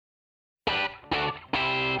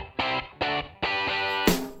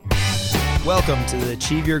Welcome to the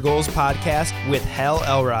Achieve Your Goals podcast with Hal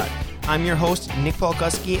Elrod. I'm your host, Nick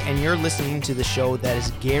Polkuski, and you're listening to the show that is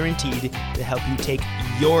guaranteed to help you take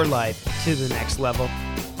your life to the next level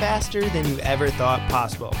faster than you ever thought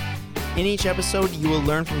possible. In each episode, you will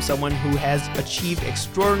learn from someone who has achieved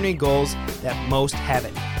extraordinary goals that most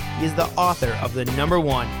haven't. He is the author of the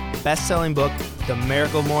 #1 best-selling book, The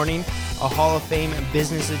Miracle Morning, a Hall of Fame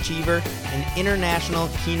business achiever, an international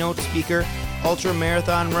keynote speaker, ultra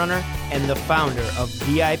marathon runner, and the founder of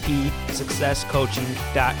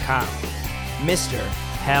VIPSuccessCoaching.com, Mr.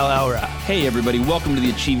 Hal Elrod. Hey everybody, welcome to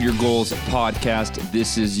the Achieve Your Goals podcast.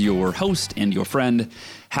 This is your host and your friend,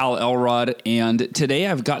 Hal Elrod, and today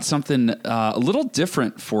I've got something a little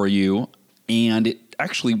different for you, and it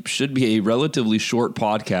actually should be a relatively short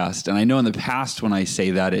podcast. And I know in the past when I say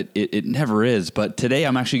that, it never is, but today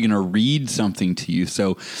I'm actually going to read something to you.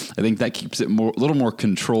 So I think that keeps it a little more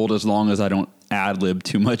controlled as long as I don't ad-lib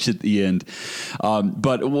too much at the end.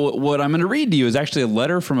 But what I'm going to read to you is actually a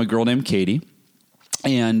letter from a girl named Katie,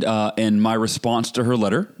 and my response to her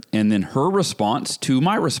letter, and then her response to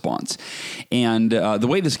my response. And the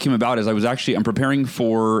way this came about is I'm preparing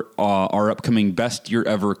for our upcoming Best Year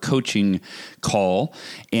Ever coaching call.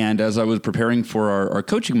 And as I was preparing for our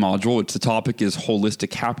coaching module, which the topic is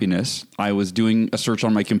holistic happiness, I was doing a search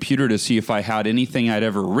on my computer to see if I had anything I'd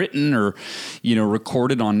ever written or,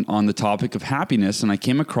 recorded on the topic of happiness. And I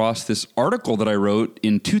came across this article that I wrote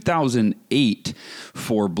in 2008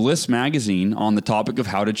 for Bliss Magazine on the topic of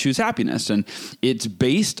how to choose happiness. And it's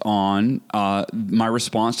based on my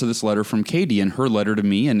response to this letter from Katie and her letter to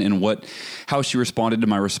me and how she responded to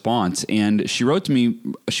my response. And she wrote to me,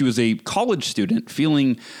 she was a college student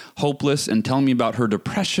feeling hopeless and telling me about her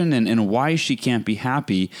depression and why she can't be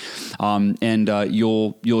happy.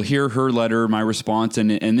 You'll hear her letter, my response,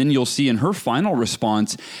 and then you'll see in her final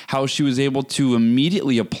response how she was able to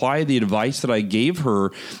immediately apply the advice that I gave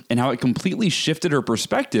her and how it completely shifted her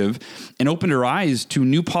perspective and opened her eyes to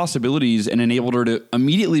new possibilities and enabled her to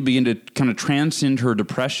immediately begin to kind of transcend her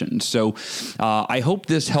depression. So I hope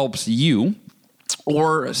this helps you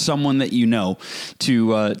or someone that you know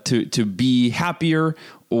to be happier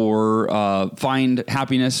or find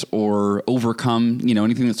happiness or overcome,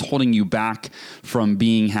 anything that's holding you back from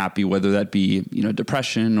being happy, whether that be,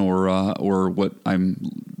 depression or what I'm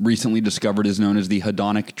recently discovered is known as the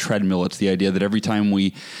hedonic treadmill. It's the idea that every time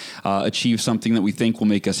we achieve something that we think will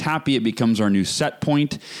make us happy, it becomes our new set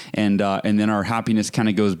point, and then our happiness kind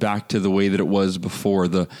of goes back to the way that it was before.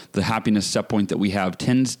 The happiness set point that we have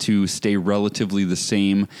tends to stay relatively the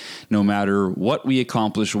same no matter what we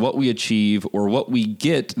accomplish, what we achieve, or what we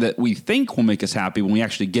get that we think will make us happy. When we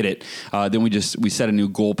actually get it, then we set a new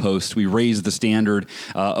goalpost. We raise the standard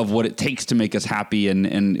of what it takes to make us happy,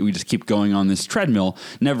 and we just keep going on this treadmill,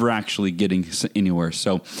 never actually getting anywhere.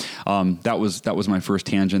 So that was my first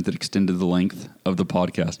tangent that extended the length of the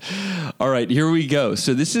podcast. All right, here we go.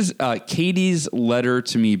 So this is Katie's letter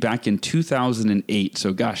to me back in 2008.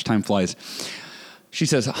 So gosh, time flies. She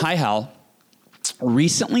says, "Hi, Hal.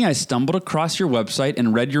 Recently, I stumbled across your website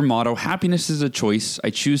and read your motto, 'Happiness is a choice. I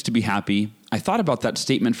choose to be happy.' I thought about that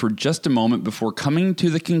statement for just a moment before coming to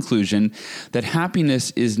the conclusion that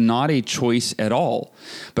happiness is not a choice at all,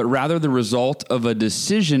 but rather the result of a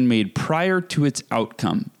decision made prior to its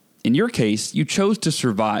outcome. In your case, you chose to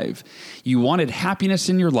survive. You wanted happiness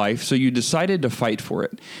in your life, so you decided to fight for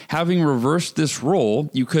it. Having reversed this role,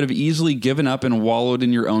 you could have easily given up and wallowed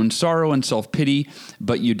in your own sorrow and self-pity,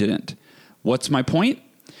 but you didn't. What's my point?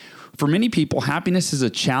 For many people, happiness is a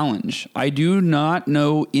challenge. I do not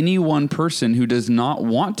know any one person who does not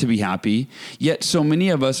want to be happy, yet so many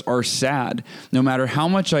of us are sad. No matter how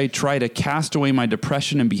much I try to cast away my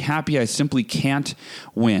depression and be happy, I simply can't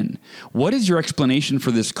win. What is your explanation for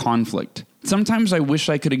this conflict? Sometimes I wish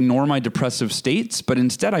I could ignore my depressive states, but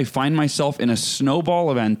instead I find myself in a snowball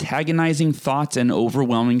of antagonizing thoughts and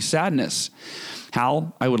overwhelming sadness.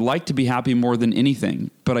 Hal, I would like to be happy more than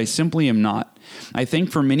anything, but I simply am not. I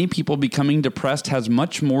think for many people, becoming depressed has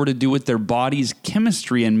much more to do with their body's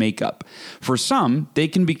chemistry and makeup. For some, they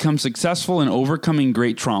can become successful in overcoming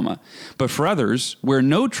great trauma. But for others, where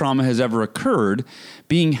no trauma has ever occurred,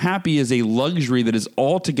 being happy is a luxury that is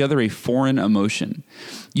altogether a foreign emotion.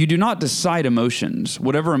 You do not decide emotions.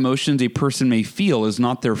 Whatever emotions a person may feel is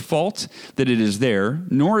not their fault that it is there,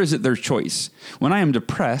 nor is it their choice. When I am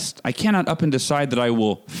depressed, I cannot up and decide that I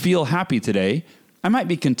will feel happy today. I might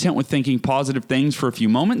be content with thinking positive things for a few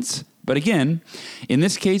moments, but again, in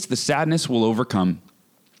this case, the sadness will overcome.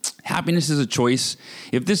 Happiness is a choice.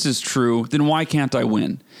 If this is true, then why can't I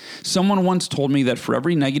win? Someone once told me that for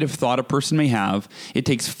every negative thought a person may have, it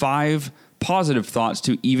takes 5 positive thoughts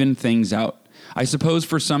to even things out. I suppose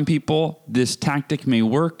for some people, this tactic may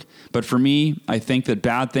work, but for me, I think that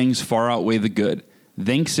bad things far outweigh the good.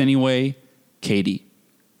 Thanks anyway, Katie.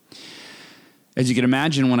 As you can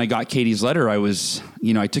imagine, when I got Katie's letter, I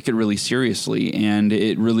took it really seriously, and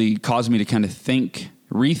it really caused me to kind of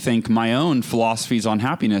rethink my own philosophies on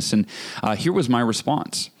happiness. And here was my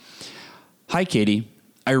response. Hi, Katie.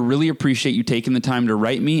 I really appreciate you taking the time to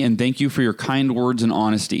write me, and thank you for your kind words and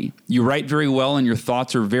honesty. You write very well, and your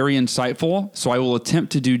thoughts are very insightful, so I will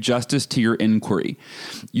attempt to do justice to your inquiry.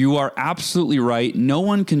 You are absolutely right. No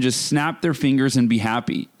one can just snap their fingers and be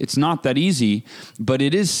happy. It's not that easy, but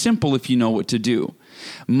it is simple if you know what to do.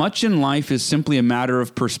 Much in life is simply a matter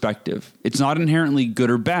of perspective. It's not inherently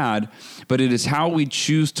good or bad, but it is how we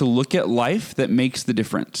choose to look at life that makes the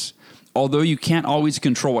difference. Although you can't always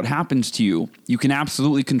control what happens to you, you can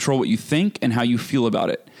absolutely control what you think and how you feel about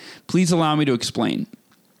it. Please allow me to explain.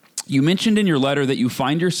 You mentioned in your letter that you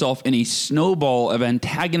find yourself in a snowball of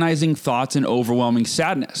antagonizing thoughts and overwhelming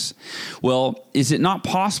sadness. Well, is it not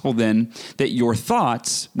possible then that your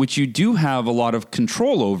thoughts, which you do have a lot of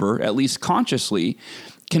control over, at least consciously,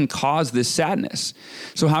 can cause this sadness?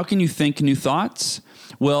 So how can you think new thoughts?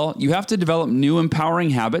 Well, you have to develop new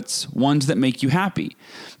empowering habits, ones that make you happy.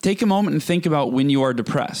 Take a moment and think about when you are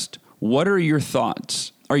depressed. What are your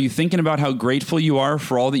thoughts? Are you thinking about how grateful you are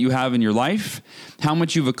for all that you have in your life, how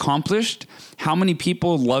much you've accomplished, how many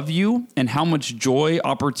people love you, and how much joy,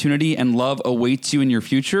 opportunity, and love awaits you in your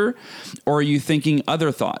future? Or are you thinking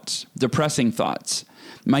other thoughts, depressing thoughts?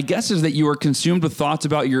 My guess is that you are consumed with thoughts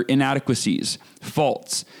about your inadequacies,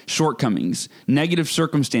 faults, shortcomings, negative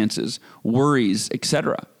circumstances, worries,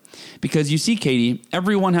 etc. Because you see, Katie,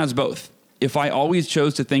 everyone has both. If I always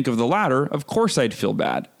chose to think of the latter, of course I'd feel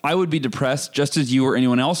bad. I would be depressed just as you or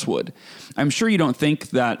anyone else would. I'm sure you don't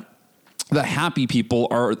think that the happy people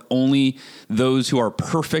are only those who are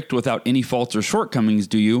perfect without any faults or shortcomings,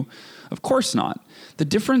 do you? Of course not. The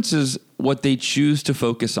difference is what they choose to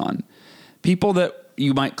focus on. People that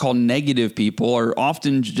you might call negative people are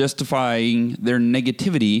often justifying their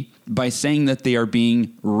negativity by saying that they are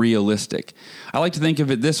being realistic. I like to think of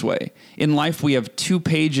it this way. In life, we have 2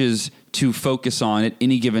 pages to focus on at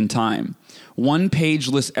any given time. One page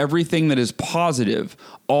lists everything that is positive,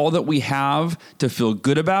 all that we have to feel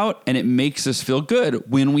good about, and it makes us feel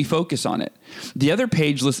good when we focus on it. The other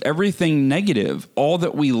page lists everything negative, all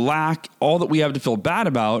that we lack, all that we have to feel bad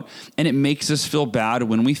about, and it makes us feel bad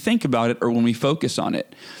when we think about it or when we focus on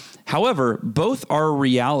it. However, both are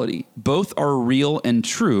reality, both are real and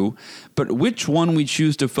true, but which one we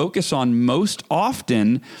choose to focus on most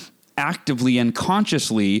often, actively and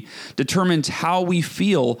consciously, determines how we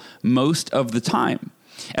feel most of the time.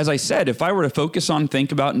 As I said, if I were to focus on,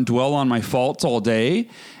 think about, and dwell on my faults all day,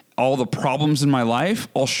 all the problems in my life,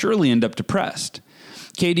 I'll surely end up depressed.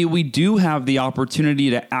 Katie, we do have the opportunity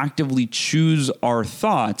to actively choose our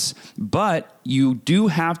thoughts, but you do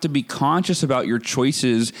have to be conscious about your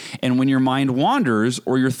choices. And when your mind wanders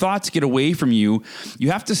or your thoughts get away from you,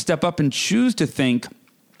 you have to step up and choose to think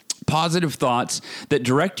positive thoughts that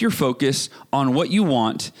direct your focus on what you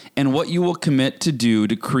want and what you will commit to do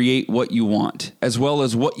to create what you want, as well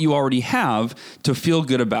as what you already have to feel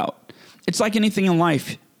good about. It's like anything in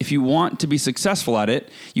life. If you want to be successful at it,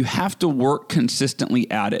 you have to work consistently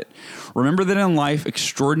at it. Remember that in life,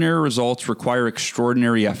 extraordinary results require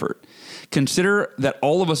extraordinary effort. Consider that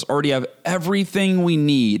all of us already have everything we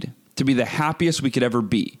need to be the happiest we could ever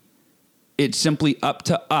be. It's simply up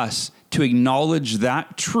to us to acknowledge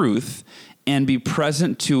that truth and be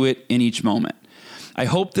present to it in each moment. I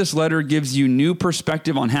hope this letter gives you new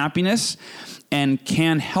perspective on happiness and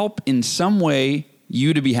can help in some way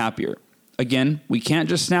you to be happier. Again, we can't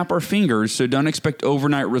just snap our fingers, so don't expect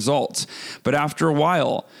overnight results. But after a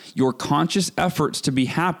while, your conscious efforts to be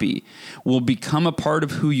happy will become a part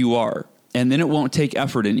of who you are, and then it won't take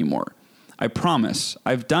effort anymore. I promise,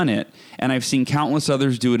 I've done it, and I've seen countless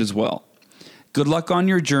others do it as well. Good luck on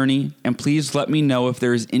your journey, and please let me know if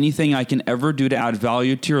there is anything I can ever do to add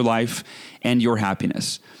value to your life and your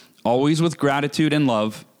happiness. Always with gratitude and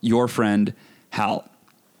love, your friend, Hal.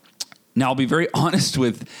 Now, I'll be very honest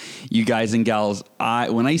with you guys and gals.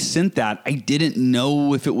 When I sent that, I didn't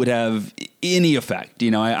know if it would have any effect.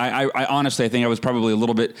 I honestly, I think I was probably a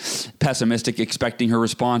little bit pessimistic, expecting her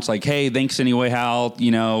response like, hey, thanks anyway, Hal.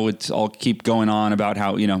 I'll keep going on about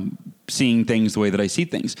how, seeing things the way that I see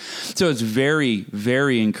things. So it's very,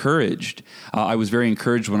 very encouraged. I was very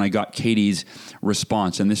encouraged when I got Katie's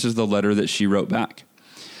response, and this is the letter that she wrote back.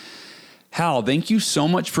 Hal, thank you so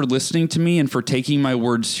much for listening to me and for taking my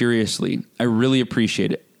words seriously. I really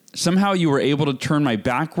appreciate it. Somehow you were able to turn my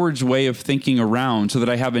backwards way of thinking around so that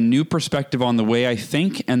I have a new perspective on the way I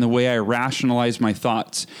think and the way I rationalize my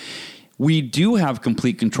thoughts. We do have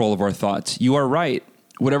complete control of our thoughts. You are right.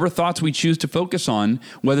 Whatever thoughts we choose to focus on,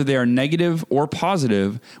 whether they are negative or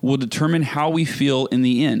positive, will determine how we feel in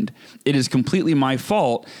the end. It is completely my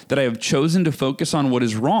fault that I have chosen to focus on what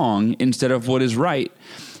is wrong instead of what is right.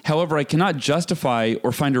 However, I cannot justify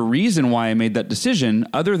or find a reason why I made that decision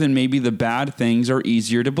other than maybe the bad things are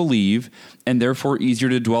easier to believe and therefore easier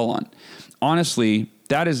to dwell on. Honestly,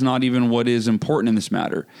 that is not even what is important in this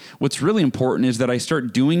matter. What's really important is that I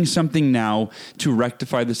start doing something now to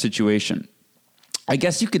rectify the situation. I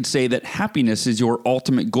guess you could say that happiness is your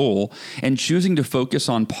ultimate goal, and choosing to focus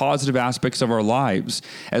on positive aspects of our lives,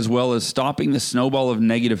 as well as stopping the snowball of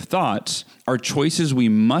negative thoughts, are choices we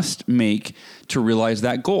must make to realize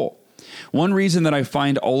that goal. One reason that I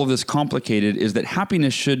find all of this complicated is that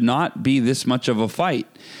happiness should not be this much of a fight.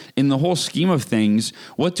 In the whole scheme of things,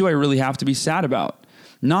 what do I really have to be sad about?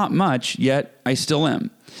 Not much, yet I still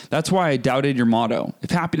am. That's why I doubted your motto.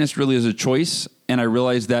 If happiness really is a choice, and I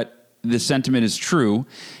realize that this sentiment is true,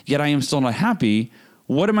 yet I am still not happy,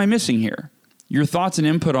 what am I missing here? Your thoughts and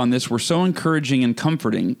input on this were so encouraging and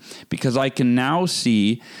comforting because I can now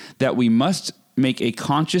see that we must make a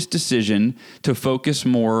conscious decision to focus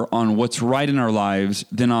more on what's right in our lives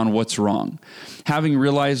than on what's wrong. Having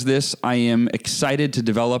realized this, I am excited to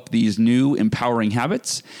develop these new empowering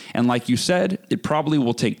habits. And like you said, it probably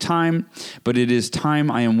will take time, but it is time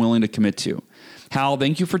I am willing to commit to. Hal,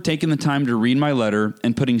 thank you for taking the time to read my letter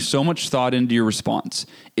and putting so much thought into your response.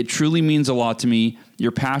 It truly means a lot to me.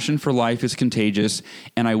 Your passion for life is contagious,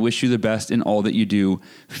 and I wish you the best in all that you do.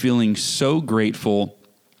 Feeling so grateful,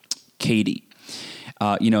 Katie.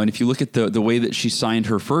 And if you look at the way that she signed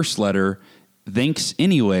her first letter, thanks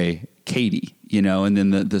anyway, Katie, and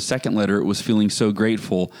then the second letter, it was feeling so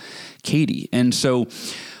grateful, Katie. And so,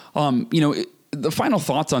 the final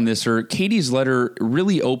thoughts on this are Katie's letter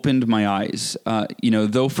really opened my eyes.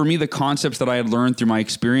 Though for me, the concepts that I had learned through my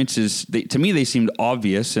experiences, to me, they seemed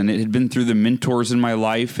obvious, and it had been through the mentors in my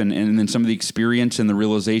life and then some of the experience and the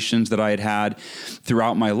realizations that I had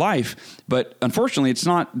throughout my life. But unfortunately, it's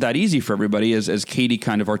not that easy for everybody, as Katie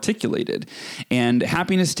kind of articulated. And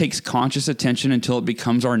happiness takes conscious attention until it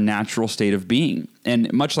becomes our natural state of being.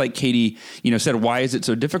 And much like Katie, said, why is it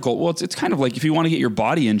so difficult? Well, it's kind of like if you want to get your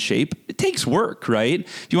body in shape, it takes work, right?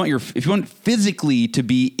 If you want physically to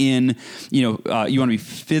be in, you want to be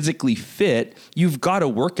physically fit, you've got to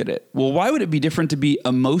work at it. Well, why would it be different to be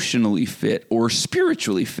emotionally fit or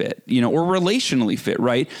spiritually fit, or relationally fit,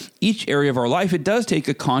 right? Each area of our life, it does take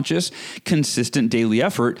a conscious, consistent daily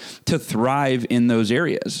effort to thrive in those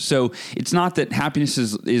areas. So it's not that happiness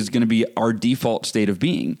is going to be our default state of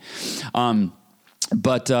being.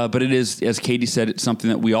 But it is, as Katie said, it's something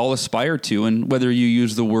that we all aspire to. And whether you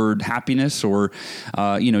use the word happiness or,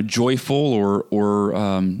 joyful or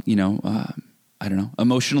I don't know,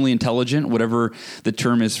 emotionally intelligent, whatever the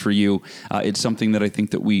term is for you, it's something that I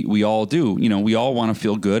think that we all do. We all want to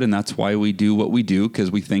feel good, and that's why we do what we do,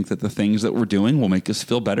 because we think that the things that we're doing will make us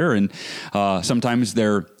feel better. And sometimes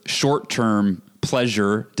they're short-term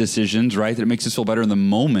pleasure decisions, right? That it makes us feel better in the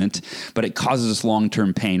moment, but it causes us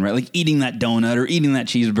long-term pain, right? Like eating that donut or eating that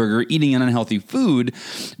cheeseburger, eating an unhealthy food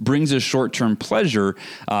brings us short-term pleasure,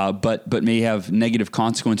 but may have negative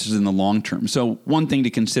consequences in the long term. So one thing to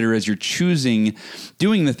consider as you're choosing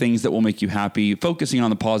doing the things that will make you happy, focusing on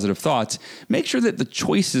the positive thoughts, make sure that the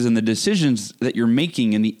choices and the decisions that you're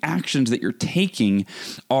making and the actions that you're taking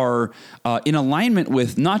are in alignment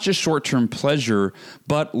with not just short-term pleasure,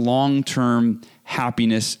 but long-term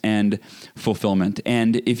happiness and fulfillment.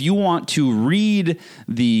 And if you want to read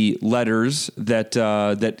the letters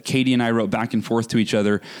that Katie and I wrote back and forth to each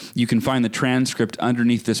other, you can find the transcript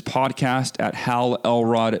underneath this podcast at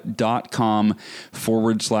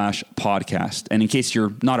halelrod.com/podcast. And in case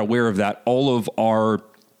you're not aware of that, all of our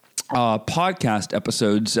podcast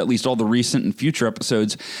episodes, at least all the recent and future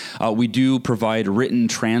episodes, we do provide written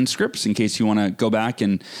transcripts in case you want to go back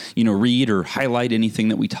and read or highlight anything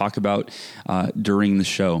that we talk about during the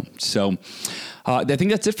show. So I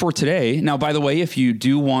think that's it for today. Now, by the way, if you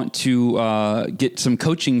do want to get some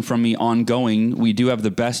coaching from me ongoing, we do have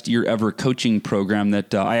the Best Year Ever coaching program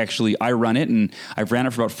that I run it, and I've ran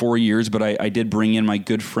it for about 4 years, but I did bring in my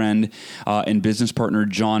good friend and business partner,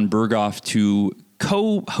 John Berghoff, to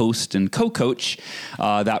co-host and co-coach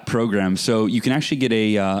that program. So you can actually get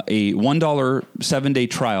a $1 7-day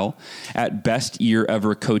trial at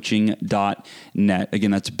bestyearevercoaching.net.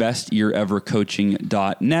 Again, that's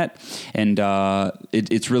bestyearevercoaching.net. And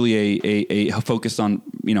it's really a focus on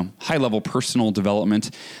high-level personal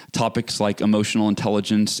development, topics like emotional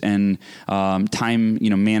intelligence and time,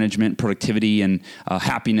 management, productivity, and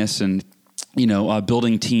happiness, and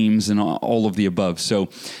building teams and all of the above. So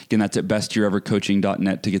again, that's at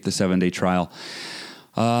bestyearevercoaching.net to get the 7-day trial.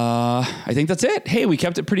 I think that's it. Hey, we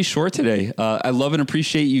kept it pretty short today. I love and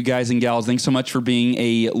appreciate you guys and gals. Thanks so much for being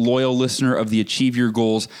a loyal listener of the Achieve Your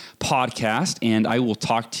Goals podcast. And I will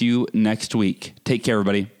talk to you next week. Take care,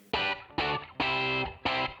 everybody.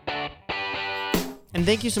 And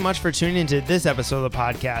thank you so much for tuning into this episode of the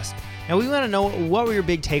podcast. Now, we want to know what were your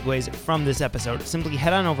big takeaways from this episode. Simply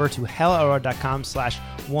head on over to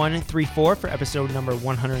hellelrod.com/134 for episode number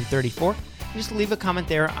 134. And just leave a comment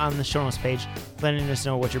there on the show notes page, letting us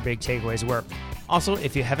know what your big takeaways were. Also,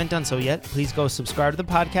 if you haven't done so yet, please go subscribe to the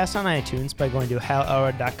podcast on iTunes by going to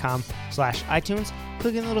hellelrod.com/iTunes,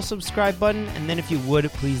 clicking the little subscribe button, and then if you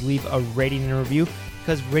would, please leave a rating and review,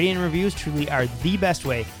 because rating and reviews truly are the best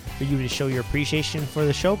way for you to show your appreciation for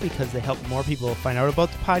the show, because they help more people find out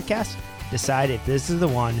about the podcast, decide if this is the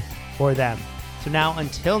one for them. So now,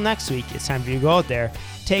 until next week, it's time for you to go out there,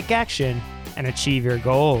 take action, and achieve your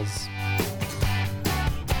goals.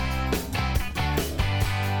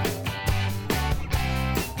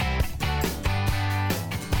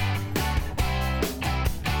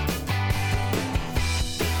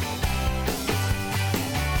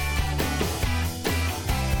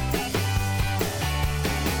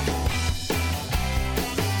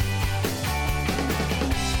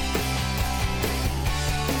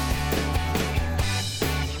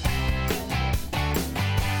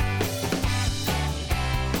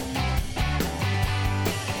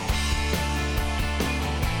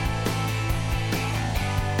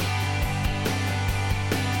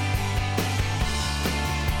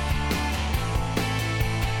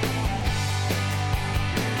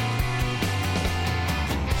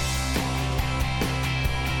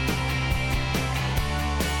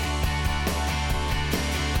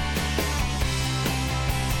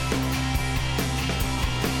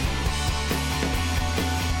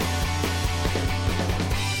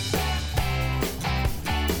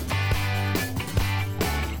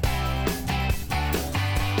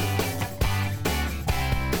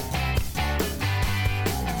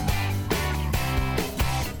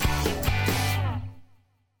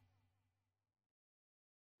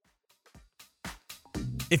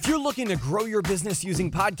 If you're looking to grow your business using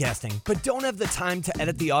podcasting, but don't have the time to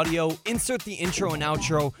edit the audio, insert the intro and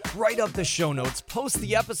outro, write up the show notes, post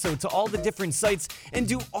the episode to all the different sites, and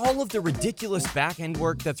do all of the ridiculous back-end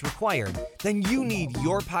work that's required, then you need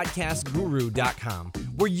yourpodcastguru.com,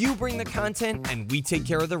 where you bring the content and we take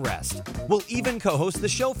care of the rest. We'll even co-host the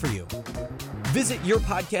show for you. Visit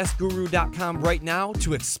yourpodcastguru.com right now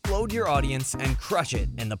to explode your audience and crush it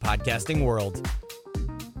in the podcasting world.